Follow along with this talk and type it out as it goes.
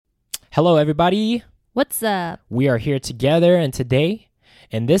Hello, everybody. What's up? We are here together, and today,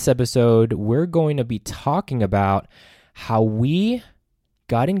 in this episode, we're going to be talking about how we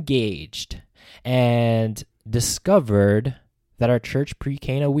got engaged and discovered that our church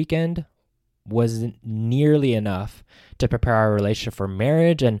Pre-Cana weekend wasn't nearly enough to prepare our relationship for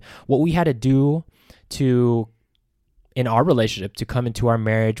marriage, and what we had to do in our relationship to come into our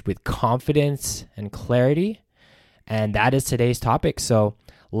marriage with confidence and clarity. And that is today's topic. So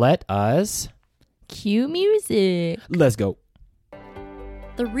let us Cue music. Let's go.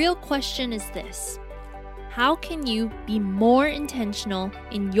 The real question is this: how can you be more intentional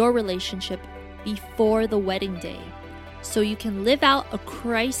in your relationship before the wedding day so you can live out a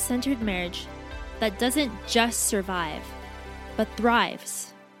Christ-centered marriage that doesn't just survive, but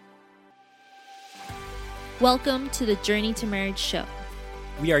thrives? Welcome to the Journey to Marriage show.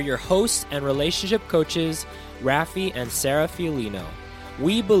 We are your hosts and relationship coaches, Rafi and Sarah Fiolino.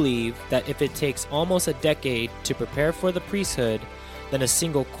 We believe that if it takes almost a decade to prepare for the priesthood, then a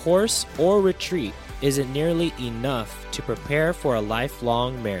single course or retreat isn't nearly enough to prepare for a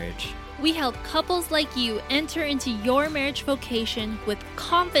lifelong marriage. We help couples like you enter into your marriage vocation with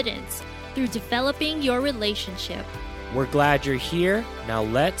confidence through developing your relationship. We're glad you're here. Now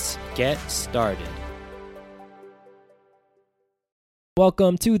let's get started.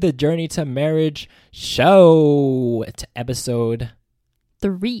 Welcome to the Journey to Marriage show. It's episode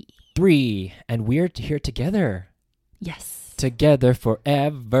 3. And we're here together. Yes. Together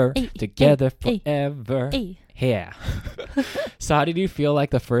forever. Ay, together ay, forever. Ay. Yeah. So how did you feel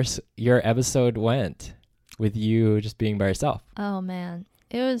like your episode went with you just being by yourself? Oh man,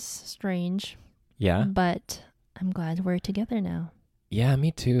 it was strange. Yeah? But I'm glad we're together now. Yeah, me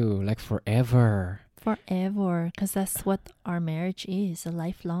too. Like forever. Forever, because that's what our marriage is, a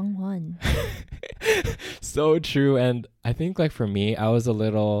lifelong one. So true. And I think like for me, it was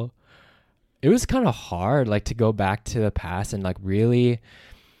kind of hard like to go back to the past and like really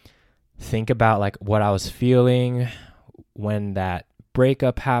think about like what I was feeling when that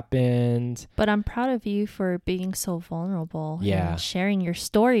breakup happened. But I'm proud of you for being so vulnerable. Yeah. And sharing your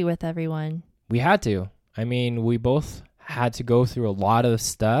story with everyone. We had to. I mean, we both had to go through a lot of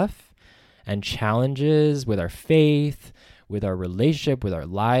stuff and challenges with our faith, with our relationship, with our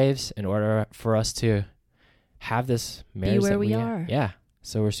lives in order for us to have this marriage. Be where we are. Yeah.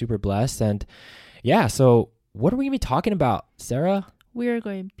 So we're super blessed. And yeah, so what are we going to be talking about, Sarah? We're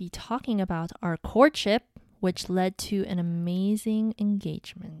going to be talking about our courtship, which led to an amazing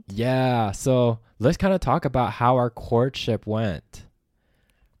engagement. Yeah. So let's kind of talk about how our courtship went.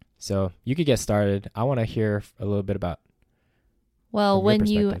 So you could get started. I want to hear a little bit about. Well, when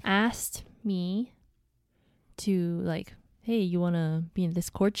you asked me to like, hey, you want to be in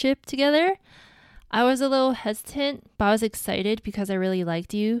this courtship together? I was a little hesitant, but I was excited because I really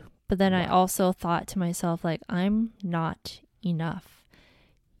liked you. But then I also thought to myself, like, I'm not enough.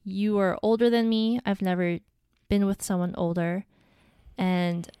 You are older than me. I've never been with someone older.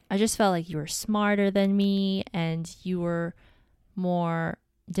 And I just felt like you were smarter than me and you were more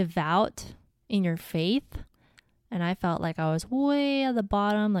devout in your faith. And I felt like I was way at the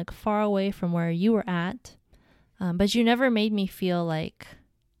bottom, like far away from where you were at. But you never made me feel like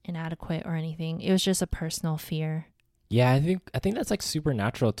inadequate or anything. It was just a personal fear. Yeah, I think that's like super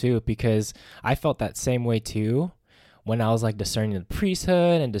natural too, because I felt that same way too when I was like discerning the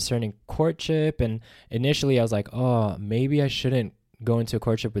priesthood and discerning courtship. And initially I was like, oh, maybe I shouldn't go into a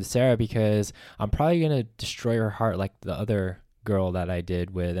courtship with Sarah because I'm probably going to destroy her heart like the other girl that I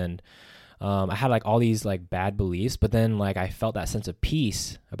did with. And I had like all these like bad beliefs, but then like I felt that sense of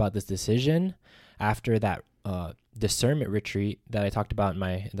peace about this decision after that discernment retreat that I talked about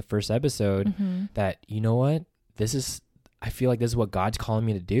in the first episode. That, you know what, I feel like this is what God's calling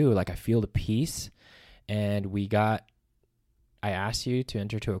me to do. Like I feel the peace, and I asked you to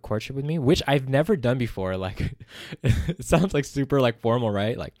enter to a courtship with me, which I've never done before. Like it sounds like super like formal,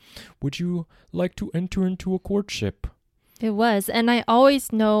 right? Like, would you like to enter into a courtship? It was. And I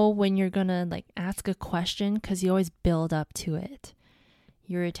always know when you're going to like ask a question because you always build up to it.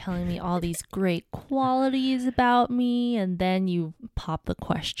 You're telling me all these great qualities about me, and then you pop the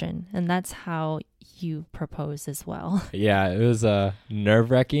question. And that's how you propose as well. Yeah, it was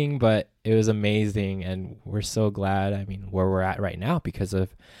nerve-wracking, but it was amazing. And we're so glad, where we're at right now because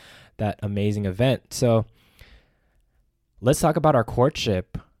of that amazing event. So let's talk about our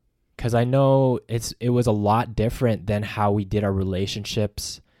courtship. Because I know it was a lot different than how we did our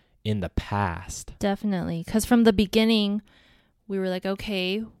relationships in the past. Definitely. Because from the beginning, we were like,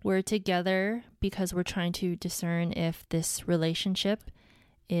 okay, we're together because we're trying to discern if this relationship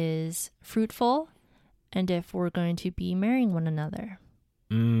is fruitful and if we're going to be marrying one another.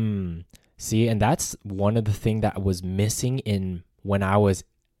 See, and that's one of the things that was missing in when I was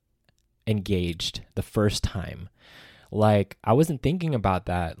engaged the first time. Like, I wasn't thinking about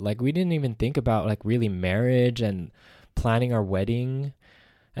that. Like, we didn't even think about like really marriage and planning our wedding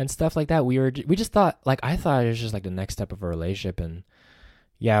and stuff like that. We just thought, like, I thought it was just like the next step of a relationship. And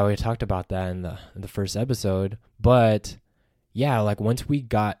yeah, we talked about that in the first episode. But yeah, like once we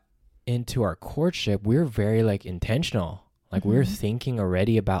got into our courtship, we were very like intentional. Like we were thinking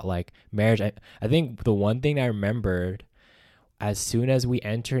already about like marriage. I think the one thing I remembered, as soon as we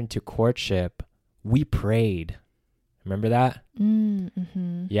entered into courtship, we prayed. Remember that?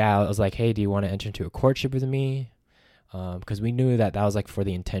 Mm-hmm. Yeah, I was like, hey, do you want to enter into a courtship with me? Because we knew that was like for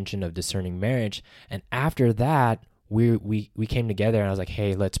the intention of discerning marriage. And after that, we came together and I was like,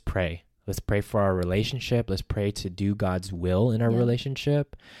 hey, let's pray. Let's pray for our relationship. Let's pray to do God's will in our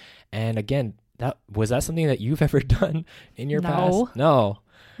relationship. And again, was that something that you've ever done in your past? No.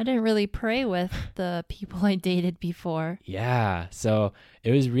 I didn't really pray with the people I dated before. Yeah. So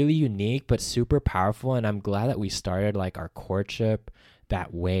it was really unique, but super powerful. And I'm glad that we started like our courtship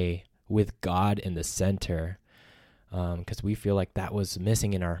that way with God in the center. Because we feel like that was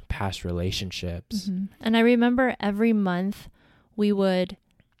missing in our past relationships. Mm-hmm. And I remember every month we would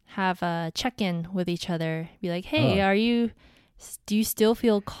have a check-in with each other. Be like, hey, do you still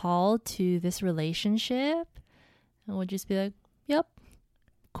feel called to this relationship? And we'll just be like, yep,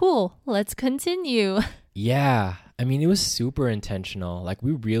 cool, let's continue. Yeah. I mean, it was super intentional. Like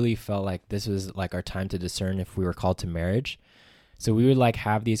we really felt like this was like our time to discern if we were called to marriage. So we would like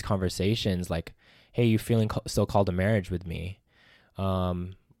have these conversations like, hey, you feeling still called to marriage with me?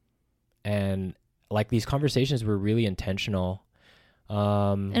 And like these conversations were really intentional.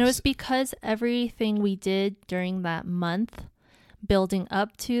 And it was because everything we did during that month, building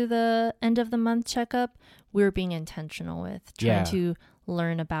up to the end of the month checkup, we were being intentional with trying to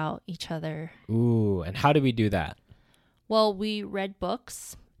learn about each other. Ooh, and how did we do that? Well, we read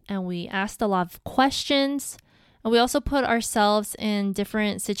books and we asked a lot of questions. And we also put ourselves in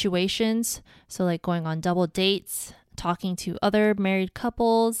different situations. So like going on double dates, talking to other married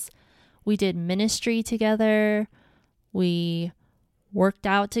couples. We did ministry together. We worked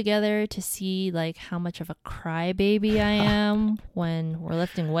out together to see like how much of a crybaby I am when we're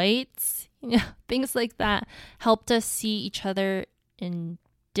lifting weights. Things like that helped us see each other in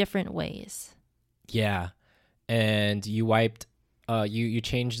different ways. Yeah. And you wiped, you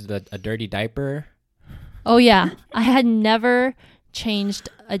changed a dirty diaper. Oh yeah. I had never changed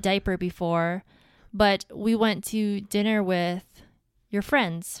a diaper before, but we went to dinner with your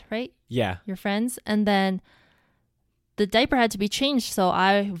friends, right? Yeah. Your friends. And then the diaper had to be changed. So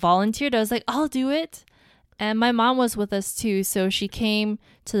I volunteered. I was like, I'll do it. And my mom was with us too. So she came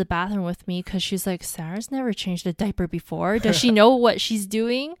to the bathroom with me because she's like, Sarah's never changed a diaper before. Does she know what she's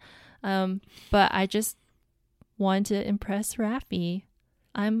doing? But I just wanted to impress Rafi.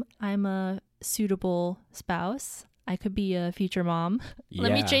 I'm a suitable spouse. I could be a future mom.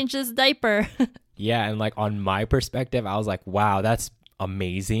 Let me change this diaper. Yeah. And like on my perspective, I was like, wow, that's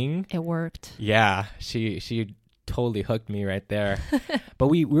amazing. It worked. Yeah. She totally hooked me right there. But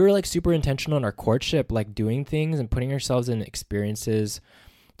we were like super intentional in our courtship, like doing things and putting ourselves in experiences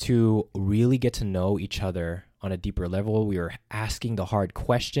to really get to know each other on a deeper level. We were asking the hard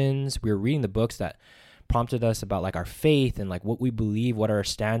questions. We were reading the books that prompted us about like our faith and like what we believe, what our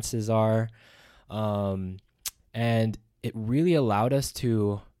stances are. And it really allowed us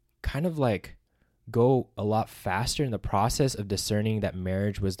to kind of like go a lot faster in the process of discerning that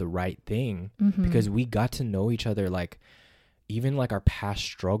marriage was the right thing, because we got to know each other, like even like our past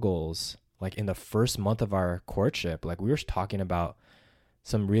struggles, like in the first month of our courtship, like we were talking about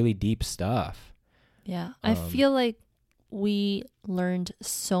some really deep stuff. Yeah. I feel like we learned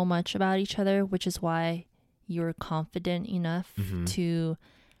so much about each other, which is why you were confident enough to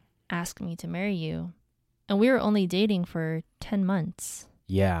ask me to marry you. And we were only dating for 10 months.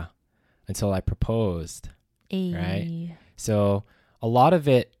 Yeah. Until I proposed. Right? So a lot of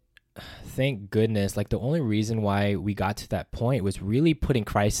it, thank goodness, like the only reason why we got to that point was really putting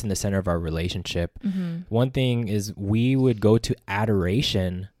Christ in the center of our relationship. One thing is we would go to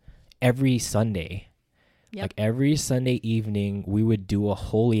adoration every Sunday. Yep. Like every Sunday evening, we would do a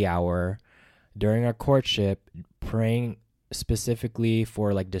holy hour during our courtship, praying specifically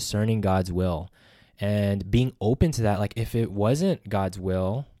for like discerning God's will and being open to that. Like if it wasn't God's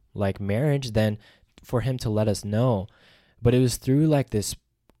will, like marriage, then for him to let us know. But it was through like this,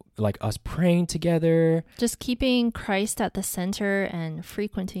 like us praying together, just keeping Christ at the center and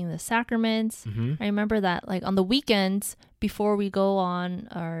frequenting the sacraments. I remember that like on the weekends before we go on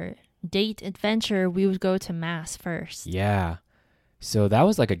our date adventure, we would go to mass first. Yeah. So that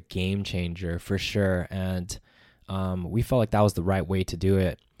was like a game changer for sure. And we felt like that was the right way to do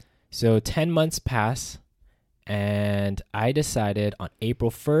it. So 10 months pass, and I decided on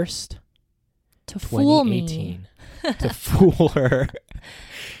April 1st, to fool 2018, me. To fool her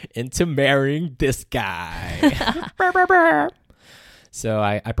into marrying this guy. So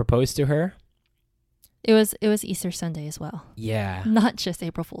I proposed to her. It was Easter Sunday as well. Yeah. Not just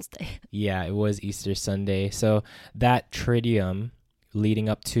April Fool's Day. Yeah, it was Easter Sunday. So that triduum leading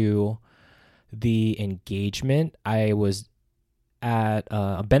up to the engagement, I was at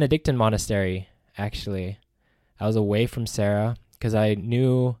a Benedictine monastery, actually. I was away from Sarah because I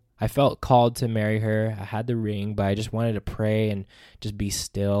felt called to marry her. I had the ring, but I just wanted to pray and just be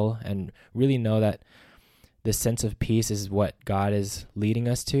still and really know that this sense of peace is what God is leading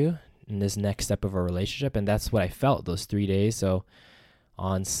us to in this next step of our relationship. And that's what I felt those 3 days. So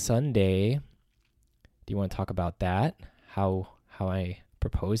on Sunday, do you want to talk about that? How I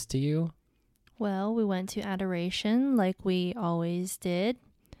proposed to you? Well, we went to adoration like we always did.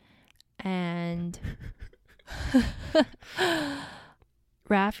 And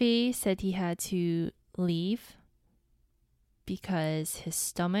Rafi said he had to leave because his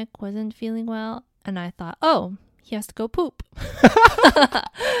stomach wasn't feeling well. And I thought, oh, he has to go poop.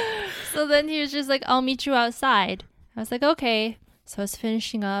 So then he was just like, I'll meet you outside. I was like, okay. So I was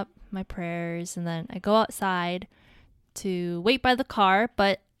finishing up my prayers, and then I go outside to wait by the car.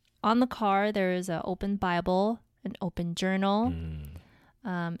 But on the car, there is an open Bible, an open journal,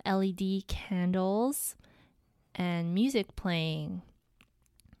 LED candles, and music playing.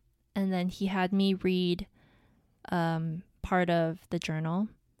 And then he had me read part of the journal,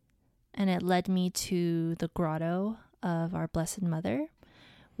 and it led me to the grotto of our Blessed Mother,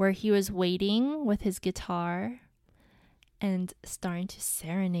 where he was waiting with his guitar and starting to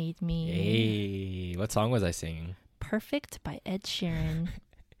serenade me. Hey, what song was I singing? Perfect by Ed Sheeran.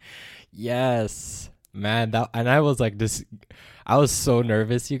 Yes, man. And I was like this. I was so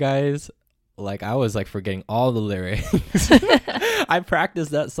nervous, you guys. Like I was like forgetting all the lyrics. I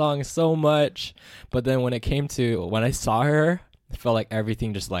practiced that song so much, but then when I saw her, I felt like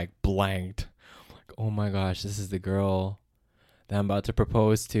everything just like blanked. Like, oh my gosh, this is the girl that I'm about to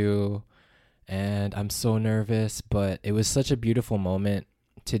propose to, and I'm so nervous. But it was such a beautiful moment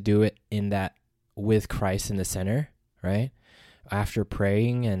to do it in that with Christ in the center, right? After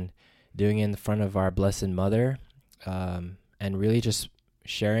praying and doing it in front of our Blessed Mother, and really just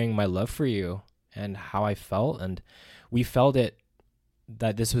sharing my love for you and how I felt. And we felt it,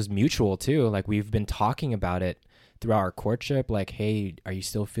 that this was mutual too. Like we've been talking about it throughout our courtship. Like, hey, are you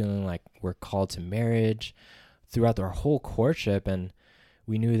still feeling like we're called to marriage? Throughout our whole courtship, and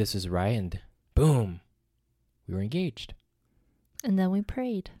we knew this was right, and boom, we were engaged. And then we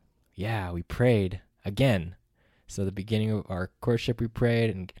prayed. Yeah, we prayed again. So the beginning of our courtship, we prayed,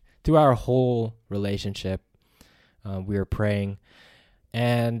 and through our whole relationship, we were praying.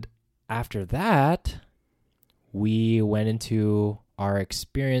 And after that, we went into our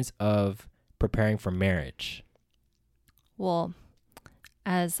experience of preparing for marriage. Well,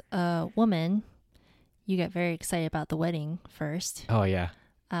 as a woman, you get very excited about the wedding first. Oh, yeah.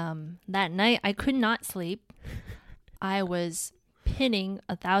 That night, I could not sleep. I was pinning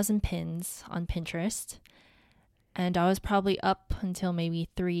 1,000 pins on Pinterest. And I was probably up until maybe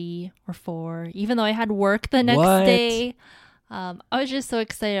 3 or 4, even though I had work the next day. I was just so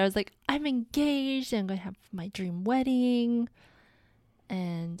excited. I was like, I'm engaged. I'm going to have my dream wedding.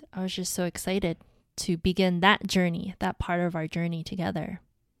 And I was just so excited to begin that journey, that part of our journey together.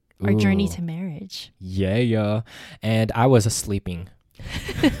 Our journey to marriage. Yeah. And I was sleeping.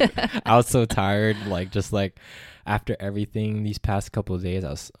 I was so tired. Just after everything these past couple of days,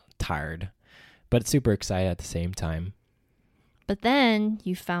 I was tired, but super excited at the same time. But then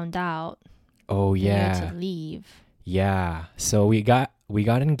you found out. Oh, yeah. You had to leave. Yeah. So we got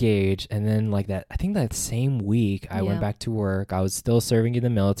engaged, and then I think that same week I went back to work. I was still serving in the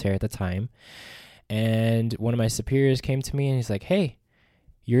military at the time. And one of my superiors came to me and he's like, hey,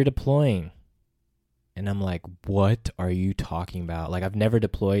 you're deploying. And I'm like, what are you talking about? I've never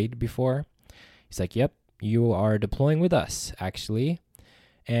deployed before. He's like, yep, you are deploying with us, actually.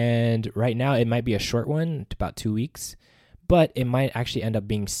 And right now it might be a short one, about 2 weeks, but it might actually end up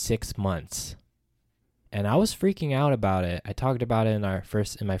being 6 months. And I was freaking out about it. I talked about it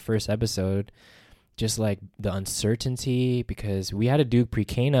in my first episode, just the uncertainty, because we had to do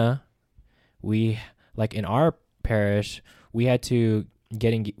Pre-Cana. We in our parish, we had to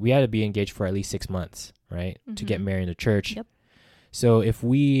be engaged for at least 6 months, right? Mm-hmm. To get married in the church. Yep. So if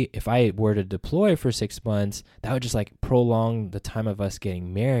I were to deploy for 6 months, that would just prolong the time of us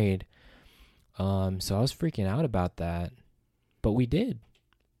getting married. So I was freaking out about that. but we did.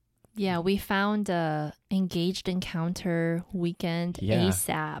 Yeah, we found a engaged encounter weekend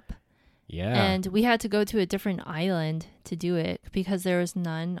ASAP. Yeah. And we had to go to a different island to do it because there was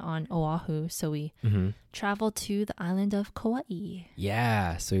none on Oahu. So we traveled to the island of Kauai.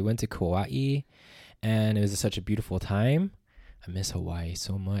 Yeah. So we went to Kauai, and it was such a beautiful time. I miss Hawaii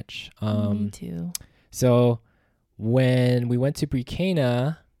so much. Me too. So when we went to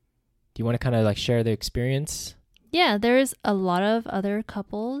Pre-Cana, do you want to kind of like share the experience? Yeah, there's a lot of other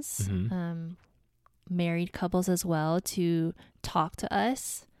couples, married couples as well, to talk to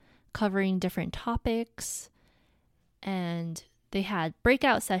us, covering different topics. And they had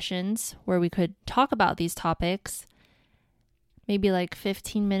breakout sessions where we could talk about these topics. Maybe like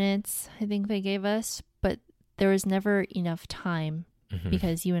 15 minutes, I think they gave us. But there was never enough time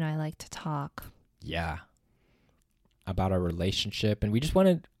because you and I like to talk. Yeah. About our relationship. And we just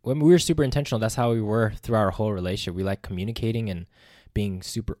wanted, when we were super intentional, that's how we were through our whole relationship. We like communicating and being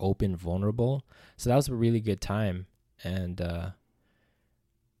super open, vulnerable. So that was a really good time. And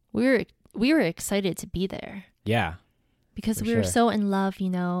we were excited to be there. Yeah. Because we were so in love, I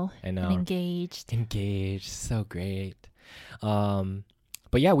know. And engaged. Engaged. So great. But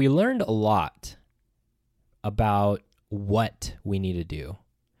yeah, we learned a lot about what we need to do,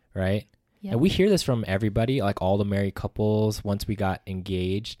 right? Yep. And we hear this from everybody, like all the married couples once we got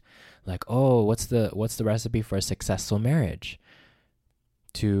engaged, like, oh, what's the recipe for a successful marriage?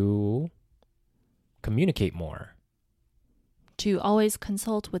 To communicate more. To always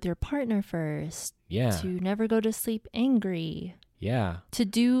consult with your partner first. Yeah. To never go to sleep angry. Yeah. To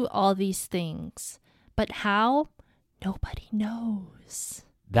do all these things. But how? Nobody knows.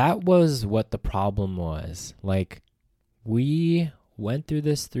 That was what the problem was. Like, we went through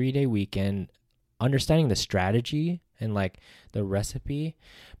this 3-day weekend understanding the strategy and like the recipe,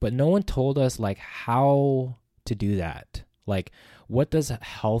 but no one told us like how to do that. Like, what does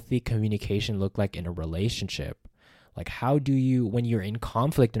healthy communication look like in a relationship? Like, how do you, when you're in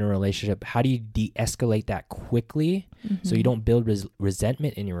conflict in a relationship, how do you de-escalate that quickly so you don't build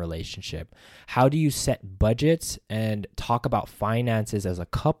resentment in your relationship? How do you set budgets and talk about finances as a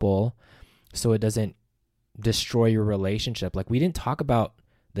couple so it doesn't destroy your relationship? Like, we didn't talk about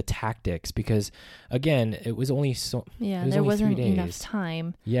the tactics because, again, it was only there wasn't enough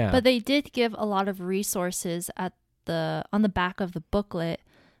time. Yeah. But they did give a lot of resources on the back of the booklet.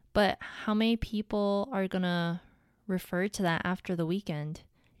 But how many people are going to refer to that after the weekend,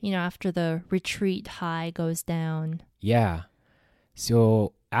 after the retreat high goes down? Yeah.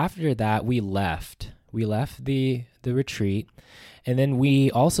 So after that, we left the retreat, and then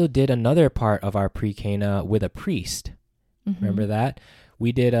we also did another part of our Pre-Cana with a priest. Remember that?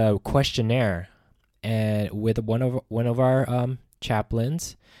 We did a questionnaire and with one of our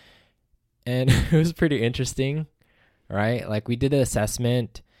chaplains, and it was pretty interesting, right? Like, we did an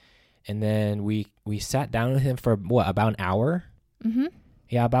assessment. And then we sat down with him for about an hour?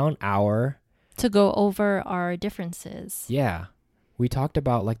 Yeah, about an hour. To go over our differences. Yeah. We talked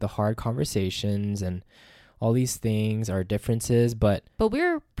about like the hard conversations and all these things, our differences, but we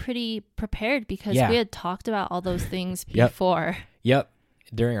were pretty prepared because we had talked about all those things before. Yep.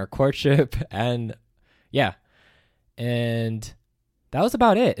 During our courtship, and yeah. And that was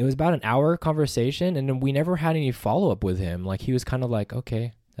about it. It was about an hour conversation, and then we never had any follow-up with him. Like, he was kind of like,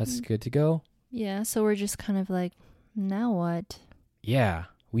 okay, that's good to go. Yeah, so we're just kind of like, now what? Yeah,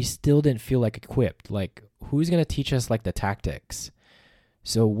 we still didn't feel like equipped. Like, who's going to teach us like the tactics?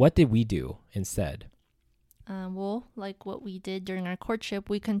 So what did we do instead? Well, like what we did during our courtship,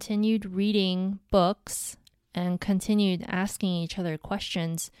 we continued reading books and continued asking each other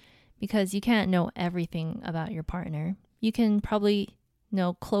questions because you can't know everything about your partner. You can probably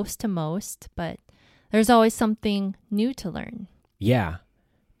know close to most, but there's always something new to learn. Yeah.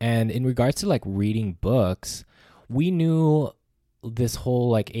 And in regards to like reading books, we knew this whole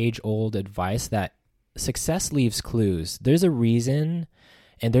like age-old advice that success leaves clues. There's a reason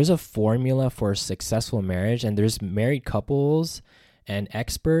and there's a formula for a successful marriage, and there's married couples and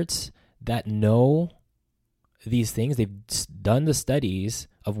experts that know these things. They've done the studies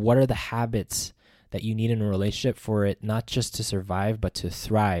of what are the habits that you need in a relationship for it not just to survive but to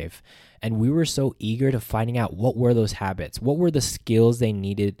thrive. And we were so eager to finding out what were those habits, what were the skills they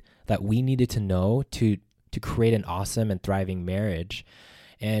needed that we needed to know to create an awesome and thriving marriage.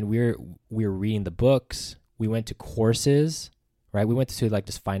 And we were reading the books. We went to courses, right? We went to like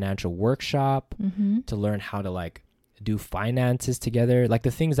this financial workshop to learn how to like do finances together, like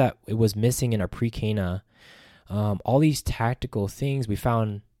the things that it was missing in our Pre-Cana. All these tactical things. We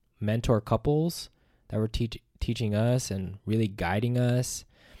found mentor couples that were teaching us and really guiding us.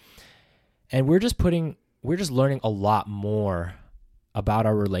 And we're just putting we're just learning a lot more about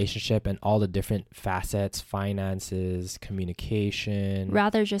our relationship and all the different facets, finances, communication.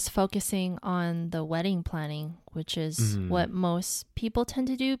 Rather just focusing on the wedding planning, which is what most people tend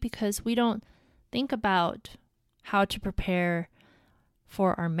to do, because we don't think about how to prepare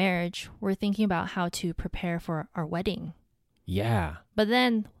for our marriage. We're thinking about how to prepare for our wedding. Yeah. But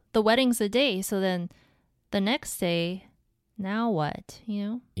then the wedding's a day. So then the next day, now what?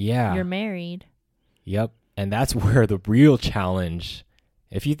 Yeah. You're married. Yep. And that's where the real challenge,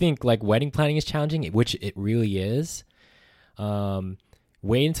 if you think like wedding planning is challenging, which it really is,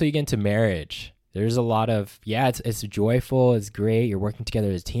 wait until you get into marriage. There's a lot of, it's joyful, it's great, you're working together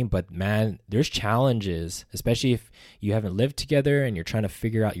as a team, but man, there's challenges, especially if you haven't lived together and you're trying to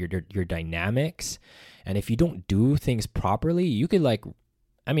figure out your dynamics. And if you don't do things properly, you could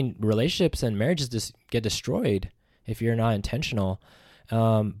relationships and marriages just get destroyed if you're not intentional.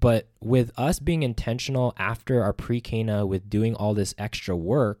 But with us being intentional after our pre-Cana with doing all this extra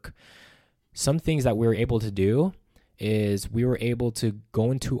work, some things that we were able to do is we were able to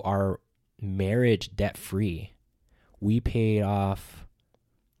go into our marriage debt-free. We paid off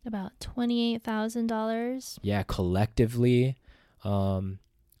about $28,000. Yeah, collectively.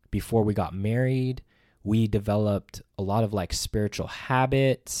 Before we got married, we developed a lot of like spiritual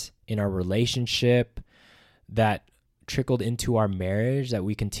habits in our relationship that trickled into our marriage that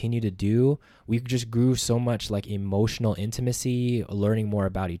we continue to do. We just grew so much like emotional intimacy, learning more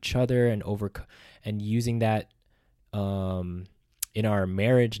about each other and using that in our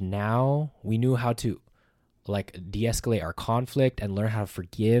marriage. Now we knew how to like de-escalate our conflict and learn how to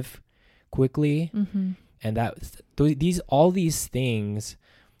forgive quickly. And all these things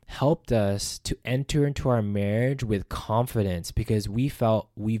helped us to enter into our marriage with confidence, because we felt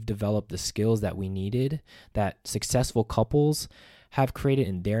we've developed the skills that we needed, that successful couples have created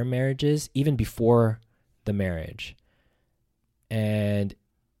in their marriages even before the marriage. And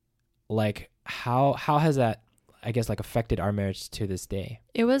like how has that, I guess, like affected our marriage to this day?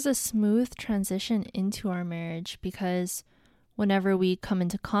 It was a smooth transition into our marriage, because whenever we come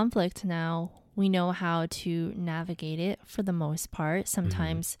into conflict now, we know how to navigate it for the most part.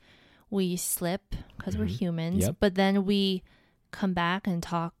 Sometimes we slip because we're humans, but then we come back and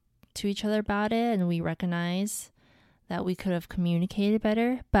talk to each other about it, and we recognize that we could have communicated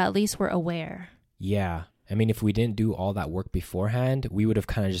better, but at least we're aware. Yeah. I mean, if we didn't do all that work beforehand, we would have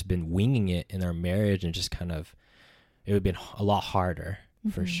kind of just been winging it in our marriage, and just kind of, it would have been a lot harder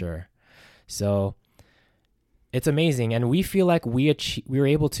for sure. So it's amazing. And we feel like we were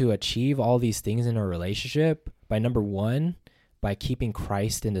able to achieve all these things in our relationship by, number one, by keeping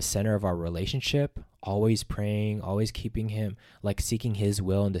Christ in the center of our relationship, always praying, always keeping him, like seeking his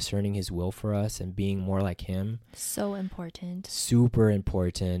will and discerning his will for us and being more like him. So important. Super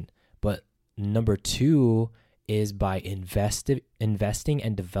important. But number two is by investing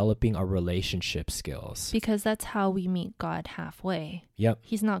and developing our relationship skills. Because that's how we meet God halfway. Yep.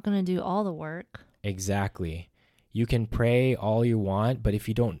 He's not going to do all the work. Exactly. You can pray all you want, but if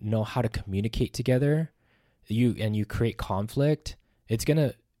you don't know how to communicate together, you create conflict, it's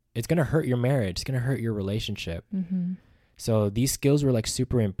gonna hurt your marriage. It's gonna hurt your relationship. So these skills were like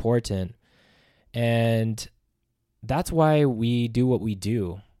super important, and that's why we do what we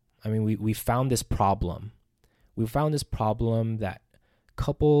do. I mean, we found this problem. We found this problem that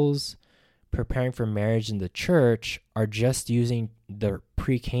couples preparing for marriage in the church are just using the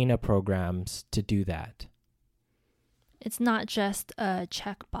Pre-Cana programs to do that. It's not just a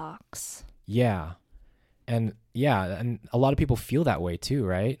checkbox. Yeah. And a lot of people feel that way too,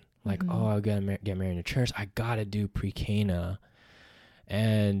 right? Like, oh, I gotta get married in a church. I gotta do Pre-Cana.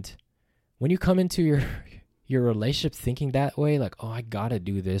 And when you come into your relationship thinking that way, like, oh, I gotta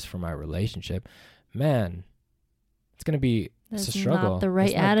do this for my relationship, man, it's gonna be a struggle. That's not the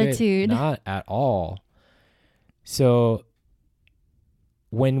right attitude. Not at all. So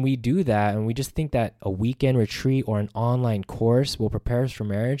when we do that and we just think that a weekend retreat or an online course will prepare us for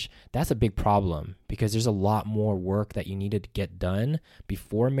marriage, that's a big problem, because there's a lot more work that you need to get done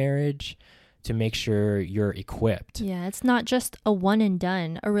before marriage to make sure you're equipped. Yeah, it's not just a one and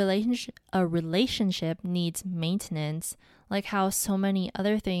done. A relationship needs maintenance, like how so many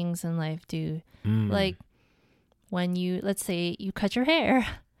other things in life do. Like when let's say you cut your hair,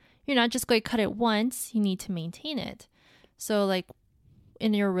 you're not just going to cut it once, you need to maintain it. So like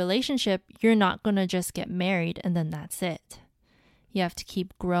in your relationship, you're not going to just get married and then that's it. You have to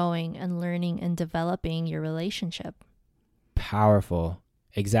keep growing and learning and developing your relationship. Powerful.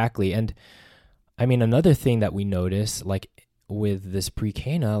 Exactly. And I mean, another thing that we notice, like with this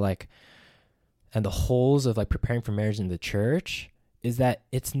Pre-Cana, like, and the holes of like preparing for marriage in the church is that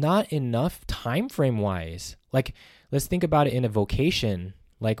it's not enough time frame wise. Like, let's think about it in a vocation.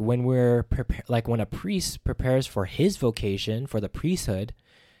 Like when when a priest prepares for his vocation, for the priesthood,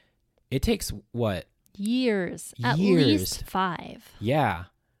 it takes what? Years. At least 5. Yeah.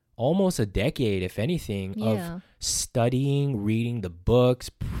 Almost a decade, if anything, of studying, reading the books,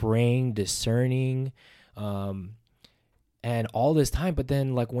 praying, discerning, and all this time. But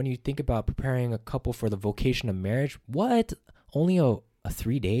then, like, when you think about preparing a couple for the vocation of marriage, what? Only a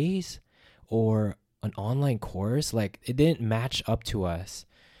 3 days or an online course? Like, it didn't match up to us,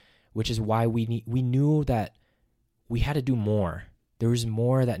 which is why we knew that we had to do more. There was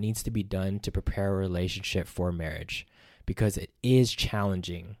more that needs to be done to prepare a relationship for marriage, because it is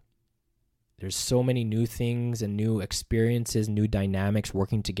challenging. There's so many new things and new experiences, new dynamics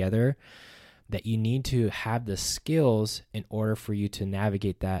working together, that you need to have the skills in order for you to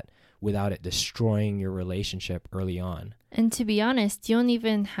navigate that without it destroying your relationship early on. And to be honest, you don't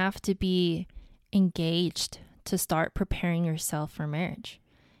even have to be engaged to start preparing yourself for marriage.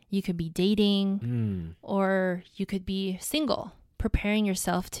 You could be dating or you could be single, preparing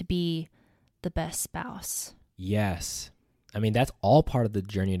yourself to be the best spouse. Yes. I mean, that's all part of the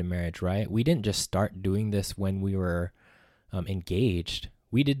journey to marriage, right? We didn't just start doing this when we were engaged.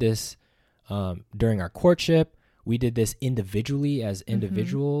 We did this during our courtship. We did this individually as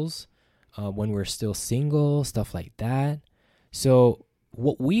individuals when we were still single, stuff like that. So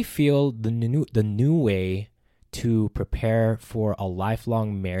what we feel the new way to prepare for a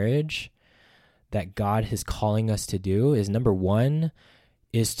lifelong marriage that God is calling us to do is, number one,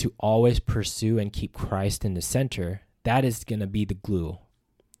 is to always pursue and keep Christ in the center. That is going to be the glue.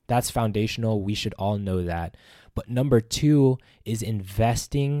 That's foundational. We should all know that. But number two is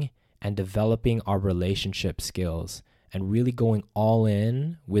investing and developing our relationship skills and really going all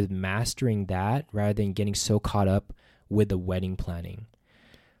in with mastering that rather than getting so caught up with the wedding planning.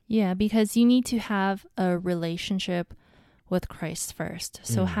 Yeah, because you need to have a relationship with Christ first.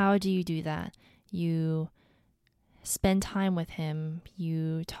 So how do you do that? You spend time with him,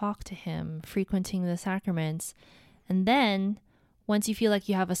 you talk to him, frequenting the sacraments. And then once you feel like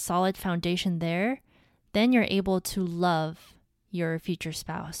you have a solid foundation there, then you're able to love your future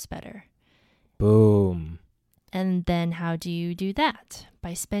spouse better. Boom. And then how do you do that?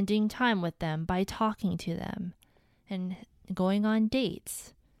 By spending time with them, by talking to them, and going on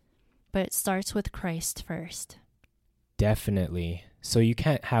dates. But it starts with Christ first. Definitely. So you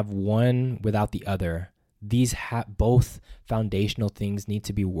can't have one without the other. These both foundational things need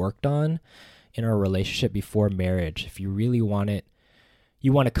to be worked on in our relationship before marriage. If you really want it,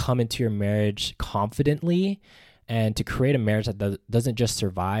 you want to come into your marriage confidently, and to create a marriage that doesn't just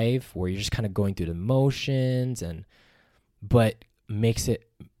survive, where you're just kind of going through the motions, but makes it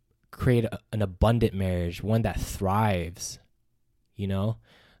create an abundant marriage, one that thrives, in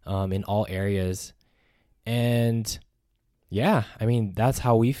all areas. And yeah, I mean, that's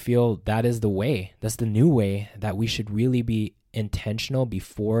how we feel that is the way. That's the new way that we should really be intentional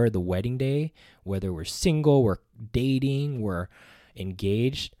before the wedding day, whether we're single, we're dating, we're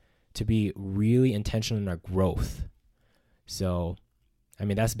engaged, to be really intentional in our growth. So, I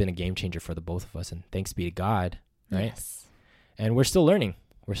mean, that's been a game changer for the both of us, and thanks be to God, right? Yes. And we're still learning.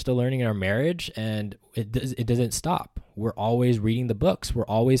 We're still learning in our marriage, and it doesn't stop. We're always reading the books. We're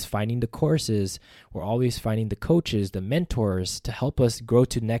always finding the courses. We're always finding the coaches, the mentors to help us grow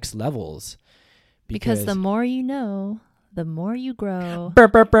to next levels. Because the more you know, the more you grow. Burr,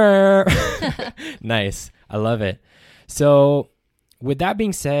 burr, burr. Nice. I love it. So with that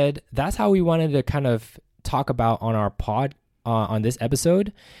being said, that's how we wanted to kind of talk about on our pod on this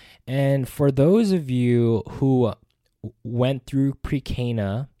episode. And for those of you who went through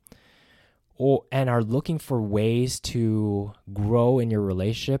Pre-Cana and are looking for ways to grow in your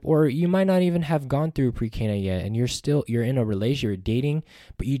relationship, or you might not even have gone through Pre-Cana yet, and you're in a relationship, you're dating,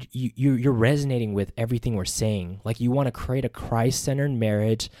 but you're resonating with everything we're saying. Like, you want to create a Christ-centered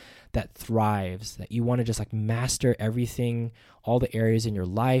marriage that thrives, that you want to just like master everything, all the areas in your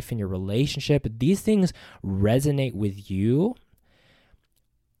life, in your relationship. If these things resonate with you,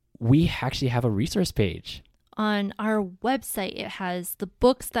 we actually have a resource page. On our website, it has the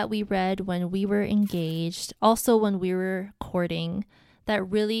books that we read when we were engaged, also when we were courting, that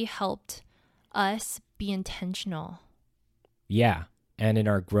really helped us be intentional. Yeah, and in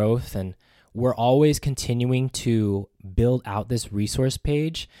our growth. And we're always continuing to build out this resource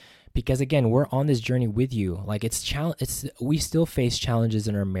page because, again, we're on this journey with you. Like, we still face challenges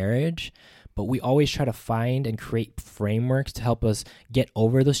in our marriage, but we always try to find and create frameworks to help us get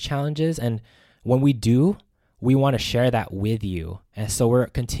over those challenges. And when we do, we want to share that with you. And so we're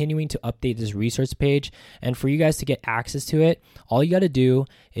continuing to update this resource page. And for you guys to get access to it, all you got to do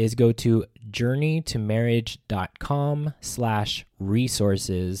is go to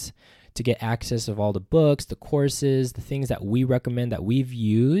journeytomarriage.com/resources to get access of all the books, the courses, the things that we recommend that we've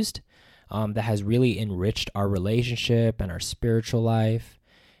used that has really enriched our relationship and our spiritual life.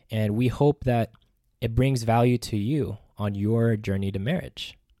 And we hope that it brings value to you on your journey to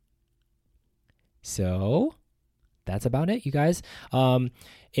marriage. So that's about it, you guys.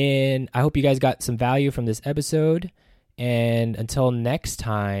 And I hope you guys got some value from this episode. And until next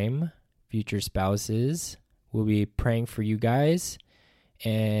time, future spouses, we'll be praying for you guys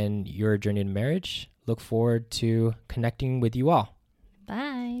and your journey to marriage. Look forward to connecting with you all.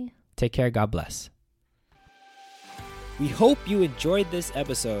 Bye. Take care. God bless. We hope you enjoyed this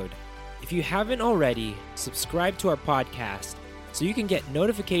episode. If you haven't already, subscribe to our podcast so you can get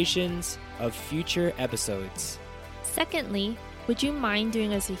notifications of future episodes. Secondly, would you mind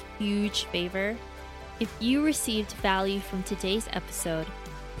doing us a huge favor? If you received value from today's episode,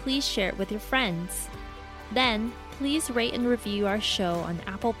 please share it with your friends. Then, please rate and review our show on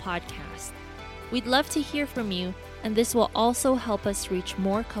Apple Podcasts. We'd love to hear from you, and this will also help us reach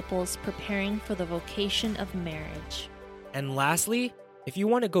more couples preparing for the vocation of marriage. And lastly, if you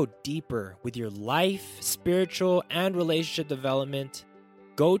want to go deeper with your life, spiritual, and relationship development,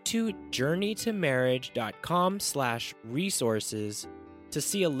 go to journeytomarriage.com/resources to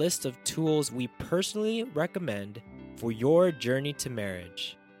see a list of tools we personally recommend for your journey to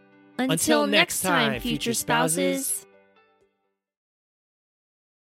marriage. Until next time, future spouses.